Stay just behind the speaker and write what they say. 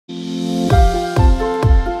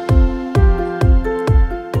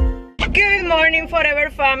morning, Forever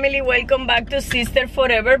family. Welcome back to Sister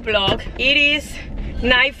Forever vlog. It is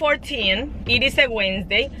 9:14. It is a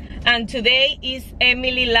Wednesday, and today is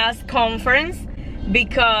Emily's last conference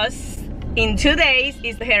because in 2 days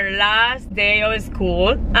is her last day of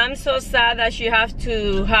school. I'm so sad that she has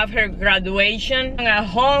to have her graduation at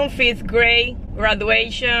home, 5th grade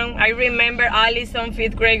graduation. I remember Allison's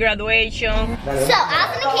 5th grade graduation. So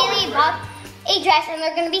Allison and Kaylee bought a dress and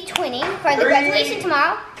they're going to be twinning for the graduation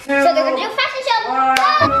tomorrow. So they're going to do a fashion show.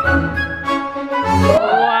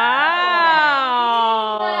 Wow!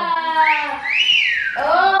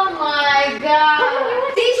 Oh my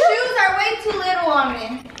god! These shoes are way too little on me.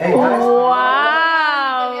 Wow!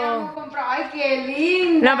 Ay, qué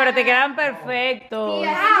lindo. No, pero te quedan perfectos.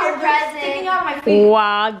 Sticking out my feet.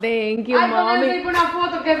 Wow, thank you, Ay, mommy. una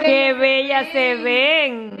foto, Qué bellas se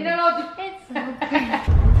ven. Míralo.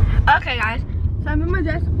 Okay, guys, so I'm in my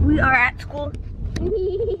dress. We are at school.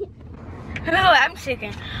 I'm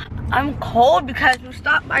shaking. I'm cold because we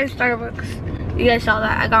stopped by Starbucks. You guys saw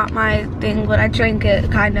that. I got my thing, but I drank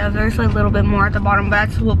it kind of. There's a little bit more at the bottom, but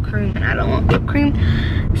that's whipped cream, and I don't want whipped cream.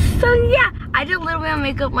 So yeah, I did a little bit of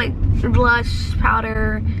makeup, like blush,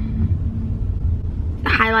 powder,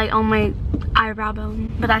 highlight on my eyebrow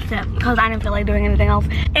bone, but that's it because I didn't feel like doing anything else.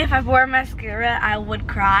 If I wore mascara, I would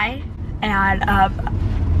cry, and oh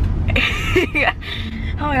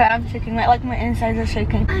my god, I'm shaking. Like my insides are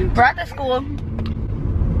shaking. We're at the school.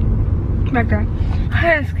 Back there.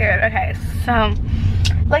 I'm scared. Okay, so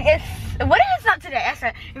like it's what if it's not today? I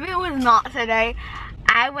said if it was not today,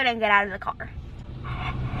 I wouldn't get out of the car.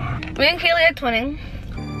 Me and Kaylee are twinning.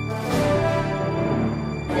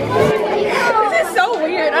 This is so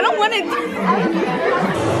weird. I don't want to.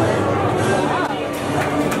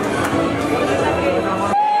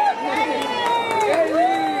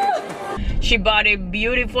 She bought a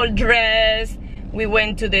beautiful dress. We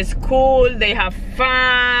went to the school. They have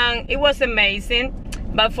fun. It was amazing.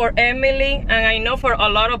 But for Emily, and I know for a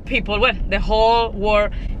lot of people, well, the whole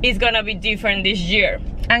world is gonna be different this year.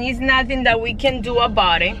 And it's nothing that we can do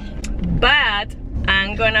about it. But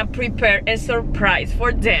I'm gonna prepare a surprise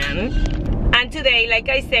for them. And today, like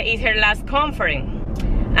I said, is her last conference.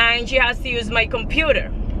 And she has to use my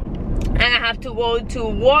computer. And I have to go to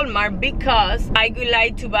Walmart because I would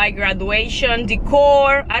like to buy graduation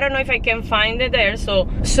decor. I don't know if I can find it there, so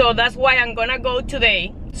that's why I'm gonna go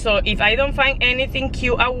today. So if I don't find anything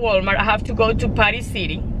cute at Walmart, I have to go to Party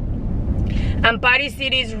City. And Party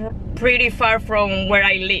City is pretty far from where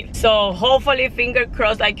I live. So hopefully, finger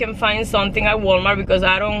crossed, I can find something at Walmart because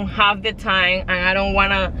I don't have the time and I don't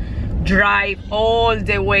wanna drive all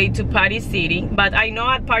the way to Party City. But I know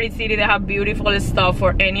at Party City they have beautiful stuff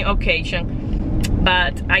for any occasion,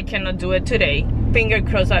 but I cannot do it today. Finger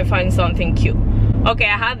crossed I find something cute. Okay,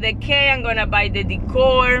 I have the cake. I'm gonna buy the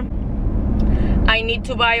decor. I need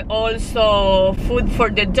to buy also food for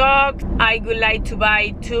the dog. I would like to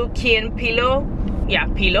buy 2 king pillow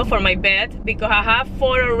for my bed because I have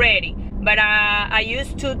 4 already, but I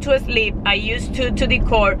used 2 to sleep. I used 2 to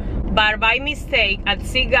decor. But by mistake at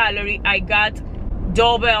Sea Gallery, I got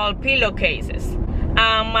double pillowcases.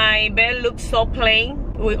 My bed looks so plain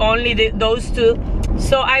with only those 2.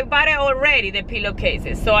 So I bought it already, the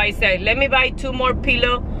pillowcases. So I said, let me buy 2 more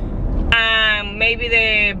pillows and maybe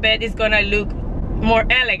the bed is gonna look more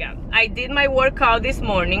elegant. I did my workout this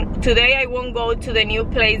morning. Today I won't go to the new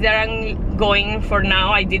place that I'm going for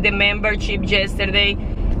now. I did the membership yesterday.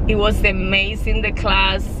 It was amazing, the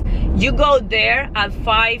class. You go there at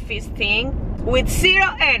 5:15 with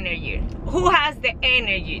 0 energy. Who has the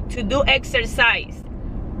energy to do exercise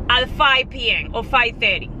at 5 p.m. or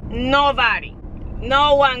 5:30? Nobody.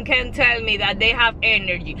 No one can tell me that they have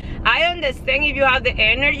energy. I understand if you have the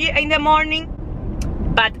energy in the morning,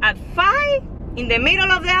 but at 5 in the middle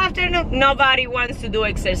of the afternoon, nobody wants to do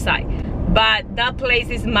exercise. But that place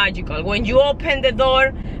is magical. When you open the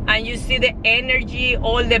door and you see the energy,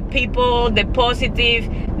 all the people, the positive,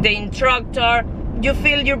 the instructor, you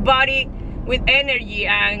feel your body with energy,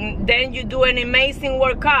 and then you do an amazing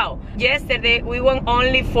workout. Yesterday, we went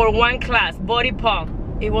only for 1 class, body pump.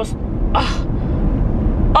 It was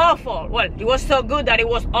awful. Well, it was so good that it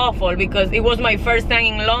was awful because it was my first time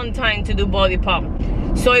in a long time to do body pump.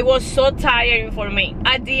 So it was so tiring for me.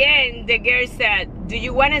 At the end, the girl said, do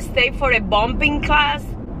you want to stay for a bumping class?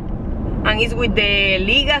 And it's with the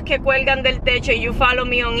ligas que cuelgan del techo. You follow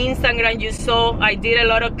me on Instagram, you saw I did a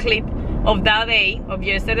lot of clip of that day, of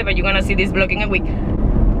yesterday, but you're gonna see this vlog in a week.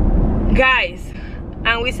 Guys,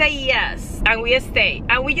 and we say yes, and we stay,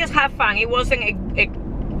 and we just have fun. It wasn't a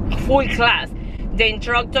full class. The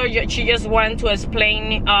instructor, she just wanted to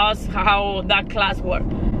explain us how that class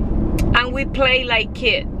worked. And we play like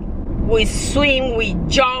kids. We swim, we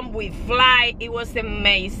jump, we fly. It was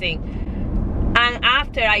amazing. And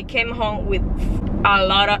after, I came home with a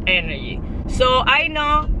lot of energy. So I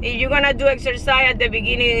know if you're gonna do exercise at the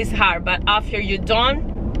beginning, it's hard, but after you're done,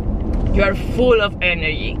 you are full of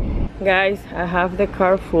energy. Guys, I have the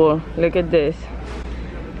car full. Look at this.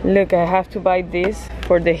 Look, I have to buy this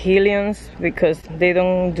for the heliums because they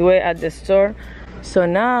don't do it at the store. So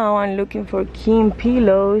now I'm looking for king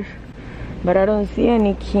pillows, but I don't see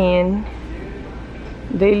any king.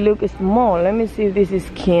 They look small. Let me see if this is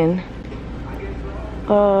king.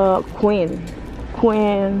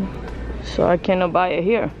 Queen. So I cannot buy it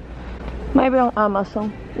here. Maybe on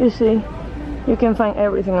Amazon. You see, you can find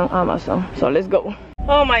everything on Amazon. So let's go.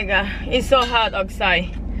 Oh my god, it's so hot outside.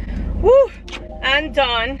 Woo! I'm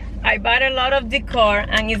done. I bought a lot of decor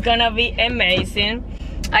and it's gonna be amazing.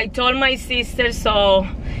 I told my sister so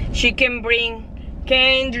she can bring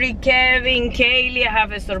Kendrick, Kevin, Kaylee. I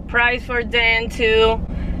have a surprise for them too,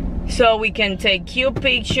 so we can take cute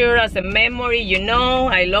pictures as a memory. You know,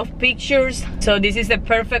 I love pictures, so this is a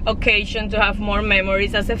perfect occasion to have more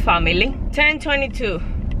memories as a family. 10:22.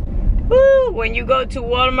 Woo! When you go to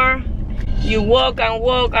Walmart, you walk and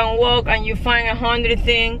walk and walk and you find 100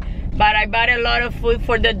 things. But I bought a lot of food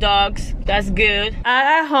for the dogs. That's good.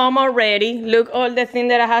 I'm at home already. Look all the things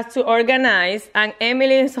that I have to organize. And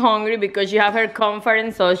Emily is hungry because she have her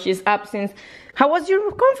conference, so she's up since... How was your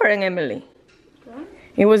conference, Emily? Good.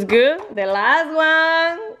 It was good? The last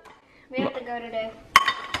one? We have to go today.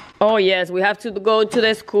 Oh yes, we have to go to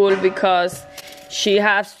the school because she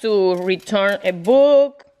has to return a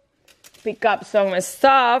book, pick up some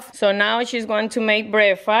stuff. So now she's going to make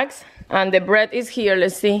breakfast. And the bread is here,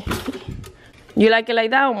 let's see. You like it like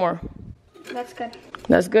that or more? That's good.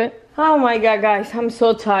 That's good? Oh my god, guys, I'm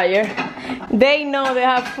so tired. They know they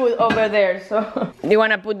have food over there, so. You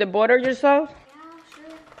wanna put the butter yourself? Yeah,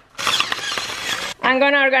 sure. I'm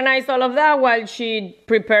gonna organize all of that while she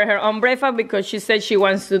prepare her own breakfast because she said she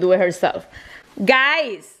wants to do it herself.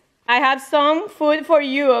 Guys, I have some food for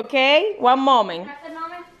you, okay? One moment.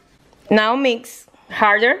 Now mix.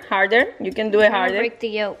 Harder. You can do it harder. Break the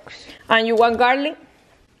yolks. And you want garlic?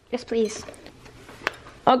 Yes, please.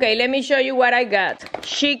 Okay, let me show you what I got.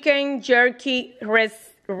 Chicken jerky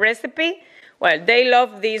recipe. Well, they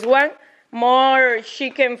love this one. More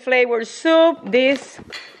chicken flavored soup. This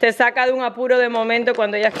te saca de un apuro de momento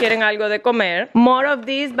cuando ellas quieren algo de comer. More of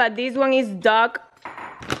this, but this one is duck.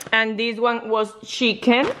 And this one was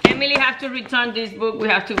chicken. Emily have to return this book. We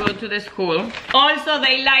have to go to the school. Also,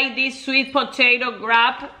 they like this sweet potato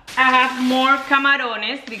wrap. I have more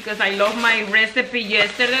camarones because I love my recipe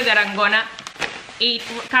yesterday that I'm gonna eat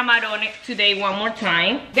camarones today one more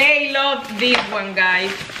time. They love this one,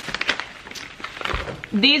 guys.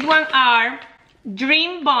 These one are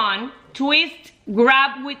Dream Bun Twist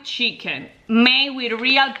Wrap with Chicken, made with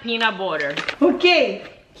real peanut butter. Okay,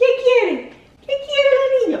 ¿qué quieren? ¿Qué quiere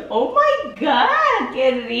la niña? Oh my god,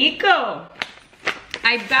 qué rico.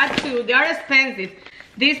 I got two. They are expensive.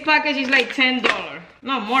 This package is like $10.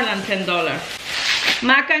 No, more than $10.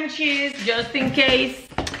 Mac and cheese, just in case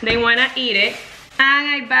they wanna eat it. And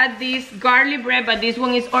I bought this garlic bread, but this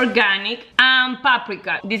one is organic. And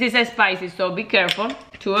paprika. This is spicy, so be careful.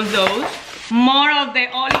 Two of those. More of the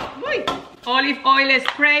olive oil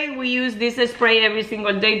spray. We use this spray every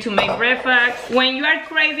single day to make breakfast. When you are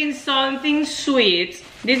craving something sweet,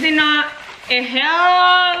 this is not a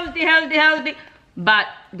healthy, but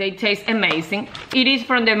they taste amazing. It is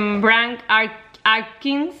from the brand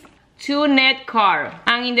Atkins 2 net carb.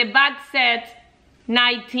 And in the back said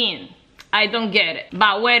 19. I don't get it,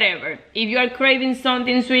 but whatever. If you are craving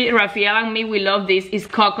something sweet, Rafael and me, we love this. It's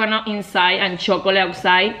coconut inside and chocolate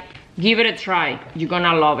outside. Give it a try. You're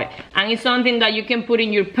gonna love it. And it's something that you can put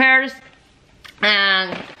in your purse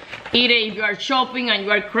and eat it if you are shopping and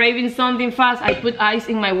you are craving something fast. I put ice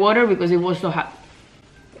in my water because it was so hot.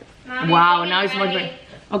 Wow, now it's much better.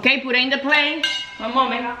 Okay, put it in the plate. One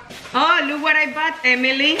moment. Oh, look what I bought,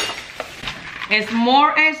 Emily.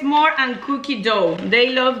 S'more and cookie dough.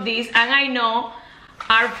 They love this, and I know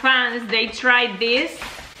our fans, they tried this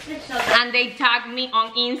and they tagged me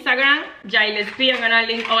on Instagram. Jailes P, I'm gonna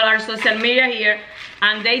link all our social media here,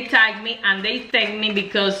 and they tagged me and they thanked me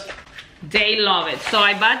because they love it. So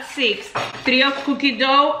I bought 6, 3 of cookie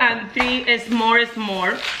dough and 3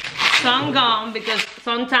 s'more. Some gum because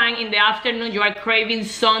sometime in the afternoon you are craving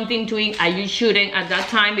something to eat and you shouldn't at that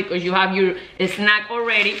time because you have your snack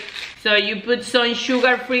already. So you put some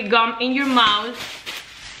sugar-free gum in your mouth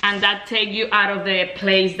and that takes you out of the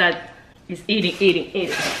place that He's eating.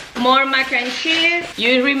 More mac and cheese.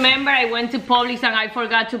 You remember I went to Publix and I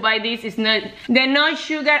forgot to buy this. It's not the no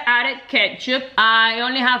sugar added ketchup. I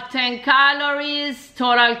only have 10 calories.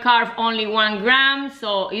 Total carb only 1 gram,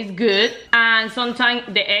 so it's good. And sometimes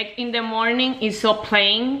the egg in the morning is so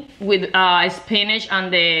plain with spinach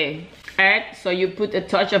and the egg. So you put a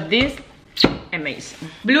touch of this. Amazing.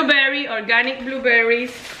 Blueberry, organic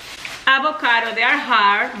blueberries. Avocado, they are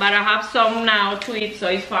hard, but I have some now to eat, so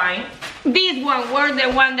it's fine. This one was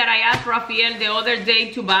the one that I asked Rafael the other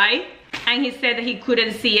day to buy, and he said that he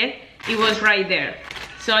couldn't see it. It was right there.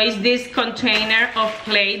 So it's this container of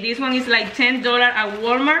plate. This one is like $10 at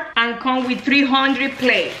Walmart and come with 300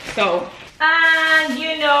 plates. So, and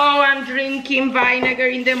you know, I'm drinking vinegar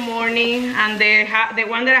in the morning, and the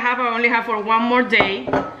one that I have, I only have for 1 more day.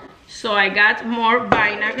 So I got more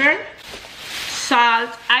vinegar. Salt.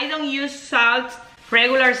 I don't use salt,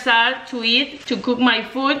 regular salt to eat, to cook my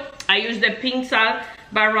food. I use the pink salt,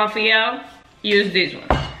 but Rafael used this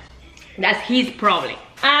one. That's his problem.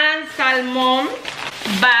 And salmon,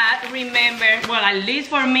 but remember, well, at least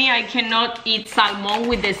for me, I cannot eat salmon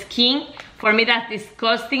with the skin. For me, that's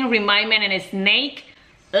disgusting. Remind me of a snake.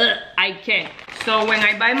 Ugh, I can't. So when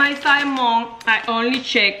I buy my salmon, I only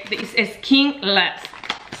check the skinless.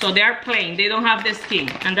 So they are plain, they don't have the skin,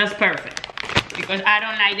 and that's perfect. Because I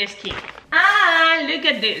don't like the skin. Ah, look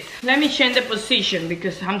at this. Let me change the position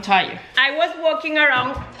because I'm tired. I was walking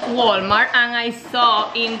around Walmart and I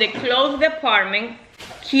saw in the clothes department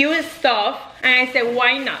cute stuff, and I said,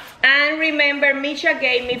 why not? And remember, Misha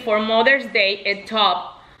gave me for Mother's Day a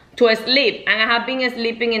top to sleep, and I have been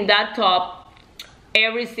sleeping in that top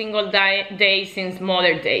every single day since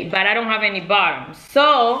Mother's Day, but I don't have any bottoms.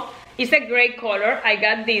 So it's a great color. I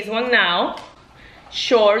got this one now.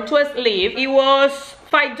 Short to sleeve. It was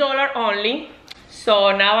 $5 only,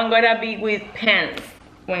 so now I'm gonna be with pants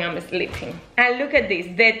when I'm sleeping. And look at this,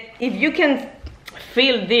 that if you can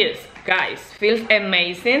feel this, guys, feels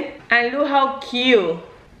amazing. And look how cute.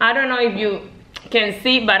 I don't know if you can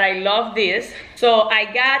see, but I love this. So I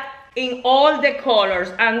got in all the colors,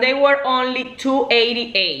 and they were only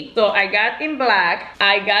 $2.88. So I got in black,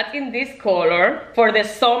 I got in this color for the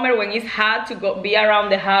summer when it's hot to go be around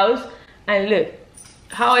the house. And look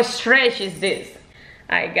how stretch is this.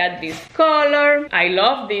 I got this color. I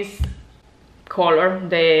love this color,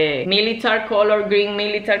 the military color, green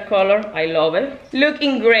military color. I love it. Look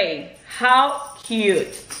in gray, how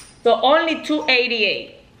cute. So only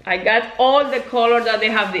 $2.88. I got all the colors that they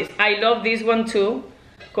have this. I love this one too,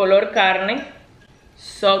 color carne.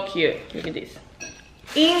 So cute, look at this.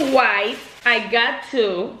 In white, I got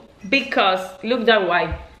two because look that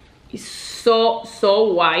white. It's so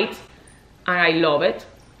white. And I love it.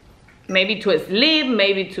 Maybe to sleep,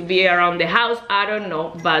 maybe to be around the house, I don't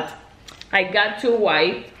know, but I got two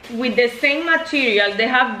white. With the same material, they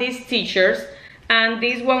have these t-shirts, and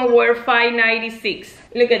these one were $5.96.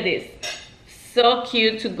 Look at this. So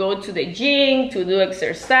cute to go to the gym, to do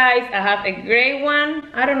exercise. I have a gray one.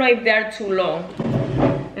 I don't know if they're too long.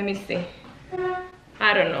 Let me see.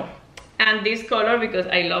 I don't know. And this color, because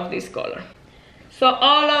I love this color. So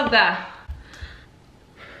all of that.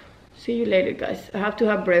 See you later, guys. I have to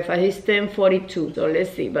have breakfast. It's 10:42, so let's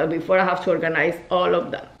see. But before, I have to organize all of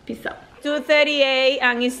that. Peace out. 2:38,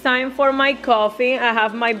 and it's time for my coffee. I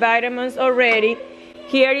have my vitamins already.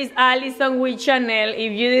 Here is Allison with Chanel.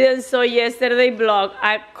 If you didn't saw yesterday's vlog,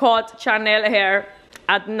 I cut Chanel hair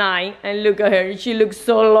at night, and look at her. She looks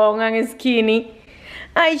so long and skinny.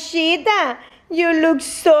 Aishita, you look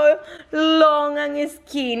so long and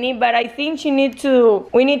skinny, but I think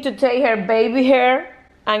we need to take her baby hair.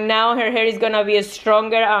 And now her hair is gonna be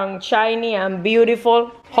stronger and shiny and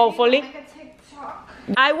beautiful, hopefully.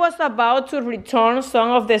 I was about to return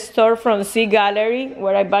some of the store from Sea Gallery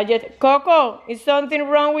where I budget. Coco, is something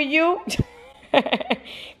wrong with you?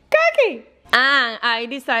 Cocky! And I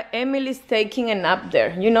decided Emily's taking a nap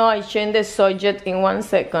there. You know, I changed the subject in 1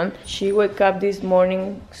 second. She woke up this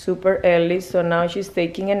morning super early, so now she's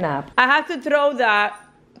taking a nap. I have to throw that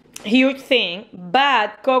huge thing,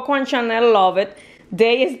 but Coco and Chanel love it.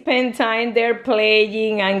 They spend time there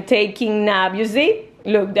playing and taking nap. You see?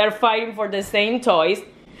 Look, they're fighting for the same toys.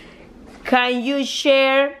 Can you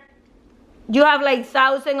share? You have like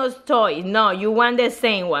thousands of toys. No, you want the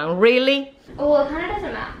same one. Really? Well, it kind of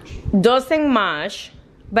doesn't match. Doesn't match,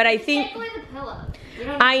 but I think... Take away the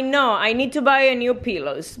pillows. I know, I need to buy a new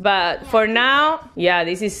pillows, but for now, yeah,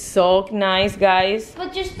 this is so nice, guys.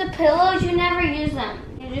 But just the pillows, you never use them.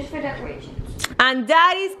 They're just for decorations. And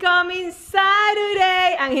Daddy's coming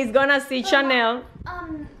Saturday, and he's gonna see Chanel.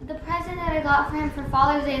 The present that I got for him for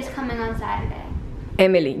Father's Day is coming on Saturday.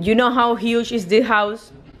 Emily, you know how huge is this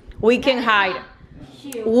house? we can hide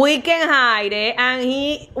it. We can hide it, and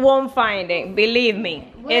he won't find it. Believe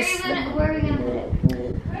me. Where are we gonna put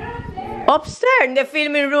it? Upstairs in the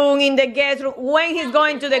filming room, in the guest room. When he's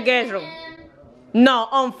going to the guest room? No,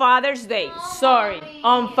 on Father's Day. Sorry,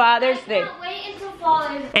 on Father's Day. Wait until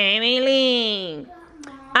Father's Day. Emily.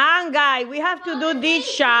 And guys, we have to do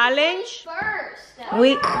this challenge. First.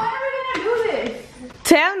 We Why are we gonna do this?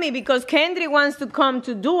 tell me because Kendry wants to come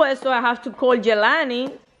to do it, so I have to call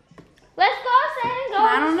Jelani. Let's go outside and go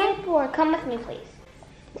on the skateboard. Come with me, please.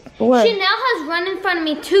 What? Chanel has run in front of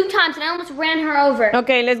me 2 times and I almost ran her over.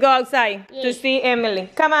 Okay, let's go outside to see Emily.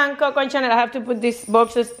 Come on, Coco and Chanel. I have to put these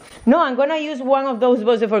boxes. No, I'm gonna use one of those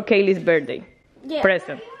boxes for Kaylee's birthday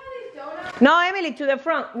present. No, Emily, to the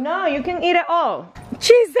front. No, you can eat it all.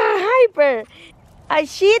 She's a hyper.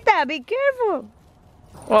 Ashita, be careful.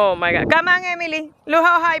 Oh my God. Come on, Emily. Look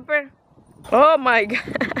how hyper. Oh my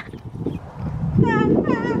God.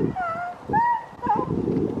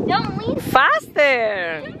 Don't leave.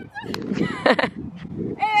 Faster.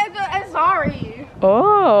 I'm sorry.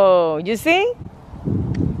 Oh, you see?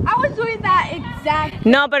 I was doing that exact.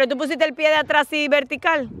 No, pero tú pusiste el pie de atrás y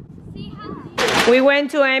vertical. We went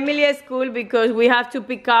to Emily's school because we have to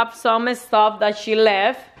pick up some stuff that she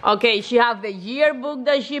left. Okay, she have the yearbook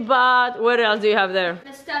that she bought. What else do you have there?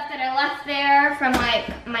 The stuff that I left there from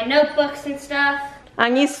like my notebooks and stuff.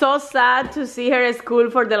 And it's so sad to see her at school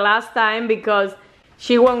for the last time because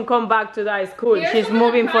she won't come back to that school. Here's She's some of the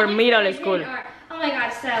moving for projects middle that I did school. in art. Oh my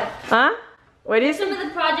God, so. Huh? What is Some it? of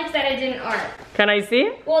the projects that I did in art. Can I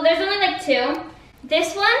see? Well, there's only like 2.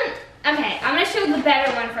 This one, okay, I'm gonna show the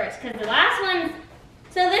better one first because the last one,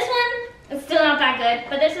 so this one is still not that good,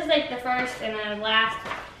 but this is like the first and then the last.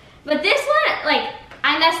 But this one, like,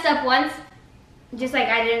 I messed up once, just like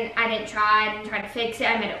I didn't try to fix it,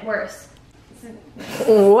 I made it worse.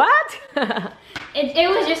 What? It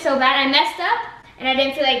was just so bad, I messed up and I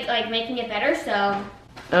didn't feel like making it better, so.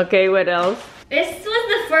 Okay, what else? This was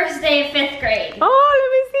the first day of 5th grade. Oh,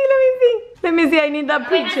 let me see, let me see. Let me see, I need that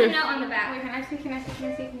Wait, picture. there's a note on the back. Wait, can I see?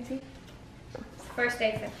 It's the first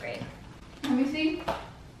day of 5th grade. Let me see.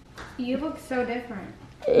 You look so different.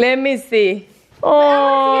 Let me see. I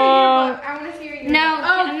Oh, want to see your yearbook. No,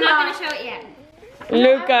 Oh, I'm not gonna show it yet.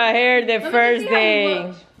 look at her the first see how you day look.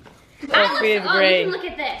 of You can 5th grade. look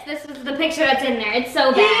at this. This is the picture that's in there. It's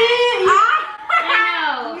so bad. I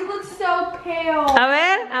know. You look so pale. A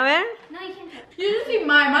ver, a ver. No, you can't. You just see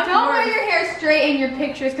mine. Don't wear your hair straight in your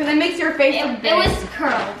pictures because it makes your face look big. It was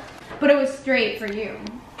curled. But it was straight for you.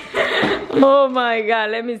 Oh my God,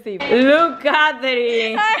 let me see. Look,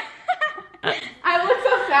 Catherine. I look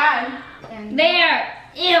so sad. There.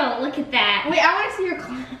 Ew, look at that. Wait, I want to see your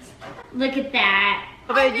class. Look at that.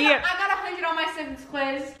 Of a year. I got 100 on my civics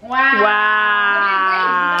quiz. Wow.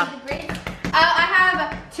 Wow. What are your grades? I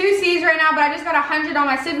have 2 C's right now, but I just got 100 on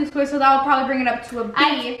my civics quiz, so that will probably bring it up to a B. I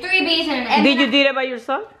have 3 B's and an A. Did you do it by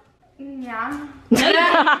yourself? Yeah. That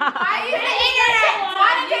I use the internet.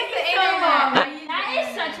 Why did it take the internet?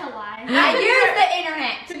 is such a lie. I use the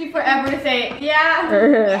internet. Took you forever to say it. Yeah.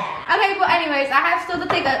 Okay, but anyways, I have still to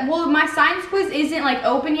take a, well, my science quiz isn't like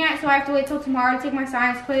open yet, so I have to wait till tomorrow to take my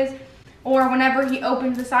science quiz. Or whenever he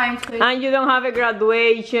opens the science quiz. And you don't have a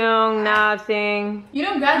graduation, nothing. You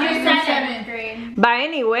don't graduate You're from seventh. 7th grade. But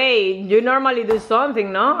anyway, you normally do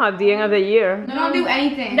something, no? At the end of the year. You don't do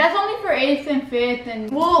anything. That's only for 8th and 5th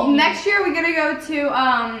and. Well, next year we're gonna go to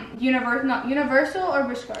Universal or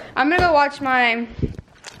Busch Gardens. I'm gonna go watch my.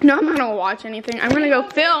 No, I'm not gonna watch anything. I'm gonna go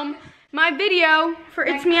film my video for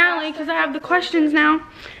It's Me Alley because I have the questions now.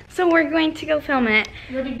 So we're going to go film it.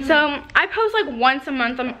 So I post like once a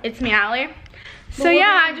month on It's Me Alley. So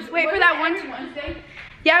yeah, I just wait for that one. Wednesday.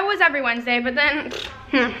 Yeah, it was every Wednesday, but then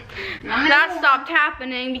that stopped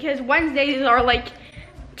happening because Wednesdays are like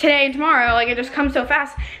today and tomorrow. Like it just comes so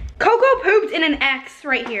fast. Coco pooped in an X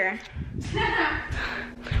right here.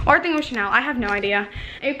 Or I think it was Chanel. I have no idea.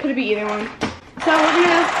 It could be either one. So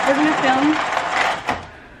we're gonna film.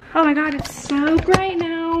 Oh my God, it's so bright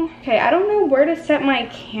now. Okay, I don't know where to set my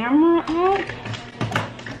camera up.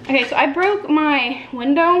 Okay, so I broke my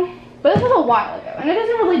window, but this was a while ago, and it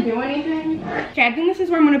doesn't really do anything. Okay, I think this is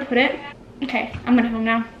where I'm gonna put it. Okay, I'm gonna film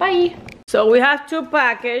now. Bye. So we have 2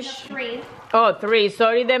 packages. 3. Oh, 3.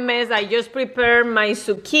 Sorry the mess. I just prepared my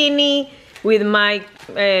zucchini with my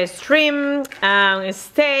shrimp and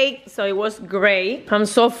steak. So it was great. I'm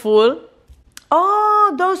so full.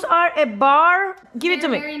 Oh, those are a bar. Give it to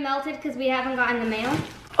me. Very melted because we haven't gotten the mail.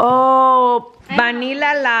 Oh,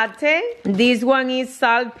 vanilla latte. This one is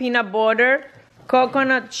salt peanut butter,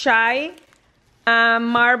 coconut chai,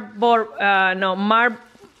 maple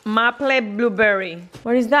blueberry.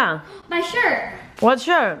 What is that? My shirt. What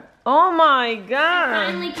shirt? Oh my God.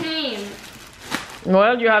 Finally came.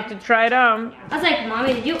 Well, you have to try it on. I was like,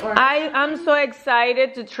 Mommy, did you order? I am so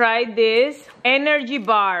excited to try this energy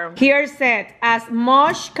bar. Here said, as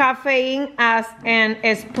much caffeine as an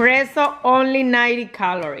espresso, only 90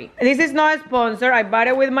 calories. This is not a sponsor. I bought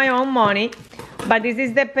it with my own money, but this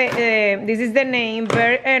is the name,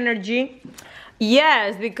 Bare Energy.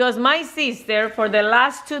 Yes, because my sister, for the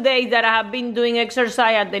last 2 days that I have been doing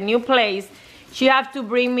exercise at the new place, she have to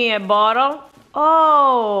bring me a bottle.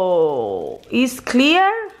 Oh, it's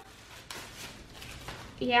clear?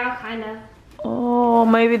 Yeah, kind of. Oh,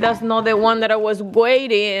 maybe that's not the one that I was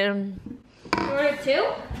waiting. You ordered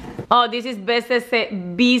 2? Oh, this is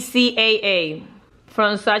BCAA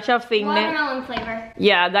from Such a Fitness. Watermelon flavor.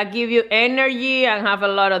 Yeah, that give you energy and have a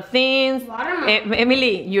lot of things. Watermelon.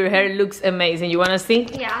 Emily, your hair looks amazing. You wanna see?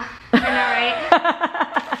 Yeah, I know, right?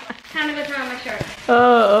 Kind of gets around my shirt.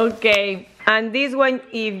 Oh, okay. And this one,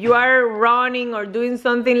 if you are running or doing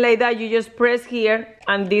something like that, you just press here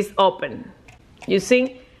and this open. You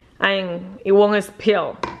see? And it won't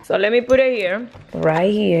spill. So let me put it here.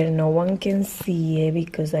 Right here, no one can see it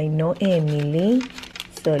because I know Emily.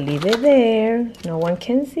 So leave it there. No one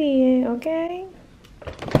can see it, okay?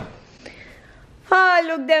 Oh,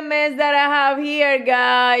 look the mess that I have here,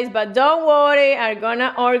 guys. But don't worry, I'm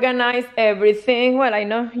gonna organize everything. Well, I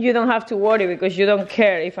know you don't have to worry because you don't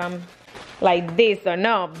care if I'm like this or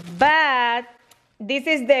no, but this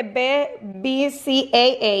is the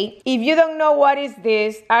BCAA. If you don't know what is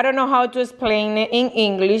this, I don't know how to explain it in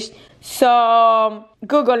English, so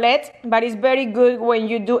Google it, but it's very good when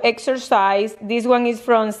you do exercise. This one is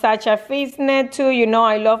from Such a Fitness too. You know,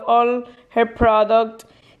 I love all her product.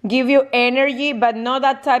 Give you energy, but not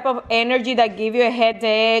that type of energy that give you a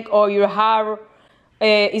headache or your heart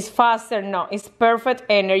is faster. No, it's perfect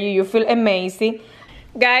energy. You feel amazing.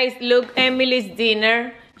 Guys, look, Emily's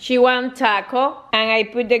dinner. She want taco, and I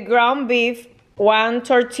put the ground beef, 1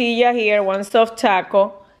 tortilla here, 1 soft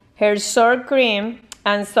taco, her sour cream,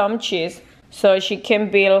 and some cheese, so she can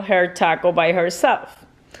build her taco by herself.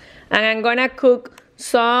 And I'm gonna cook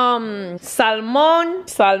some salmon,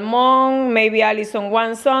 maybe Allison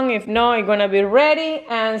wants some, if not, it's gonna be ready,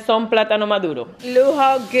 and some plátano maduro. Look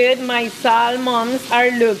how good my salmons are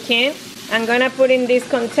looking. I'm gonna put in this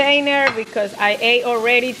container because I ate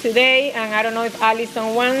already today and I don't know if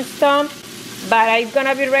Allison wants some, but it's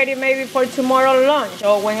gonna be ready maybe for tomorrow lunch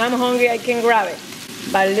or when I'm hungry I can grab it.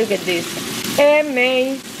 But look at this,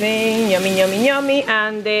 amazing, yummy, yummy, yummy.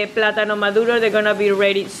 And the plátano maduro, they're gonna be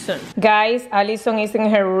ready soon. Guys, Allison is in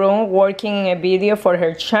her room working in a video for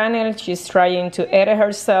her channel. She's trying to edit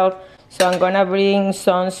herself. So I'm gonna bring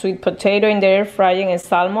some sweet potato in the air frying and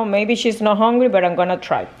salmon. Maybe she's not hungry, but I'm gonna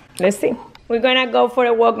try. Let's see. We're gonna go for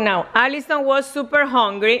a walk now. Allison was super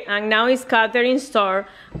hungry and now it's Catherine's store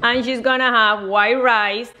and she's gonna have white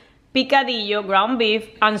rice, picadillo, ground beef,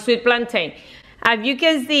 and sweet plantain. As you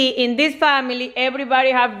can see, in this family,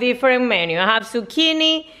 everybody have different menu. I have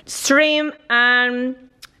zucchini, shrimp, and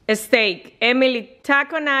a steak. Emily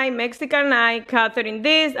taco night, Mexican night, Catherine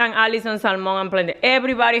this, and Allison salmon and plantain.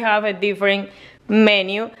 Everybody have a different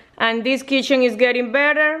menu. And this kitchen is getting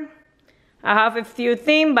better. I have a few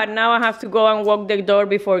things, but now I have to go and walk the door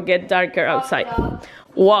before it gets darker outside.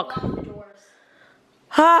 Walk.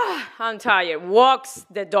 I'm tired. Walks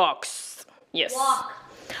the dogs. Yes.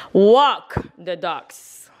 Walk the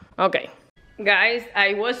dogs. Okay. Guys,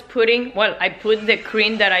 I was putting, well, I put the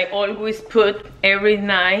cream that I always put every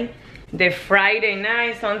night, the Friday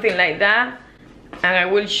night, something like that. And I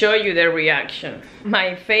will show you the reaction.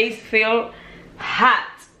 My face feels hot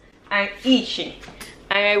and itchy.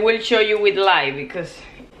 And I will show you with live because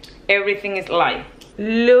everything is live.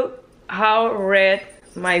 Look how red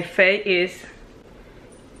my face is.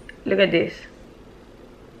 Look at this.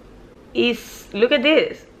 Look at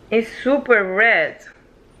this. It's super red.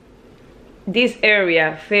 This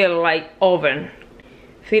area feels like oven.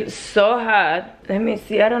 Feels so hot. Let me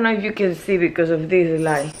see. I don't know if you can see because of this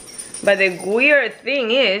light. But the weird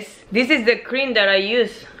thing is, this is the cream that I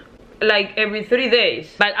use like every 3 days,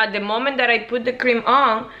 but at the moment that I put the cream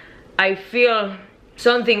on, I feel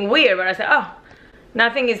something weird, but I say, oh,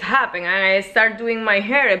 nothing is happening, and I start doing my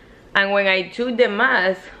hair, and when I took the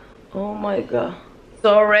mask, oh my god,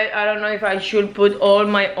 so red. I don't know if I should put all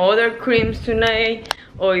my other creams tonight,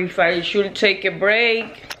 or if I should take a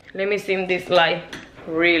break. Let me see in this light,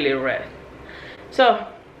 really red. So,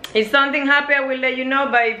 if something happens, I will let you know,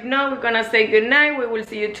 but if not, we're gonna say good night. We will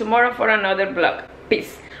see you tomorrow for another vlog.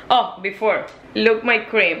 Peace. Oh, before, look my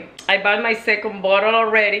cream. I bought my second bottle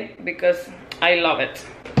already because I love it.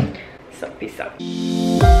 So peace out.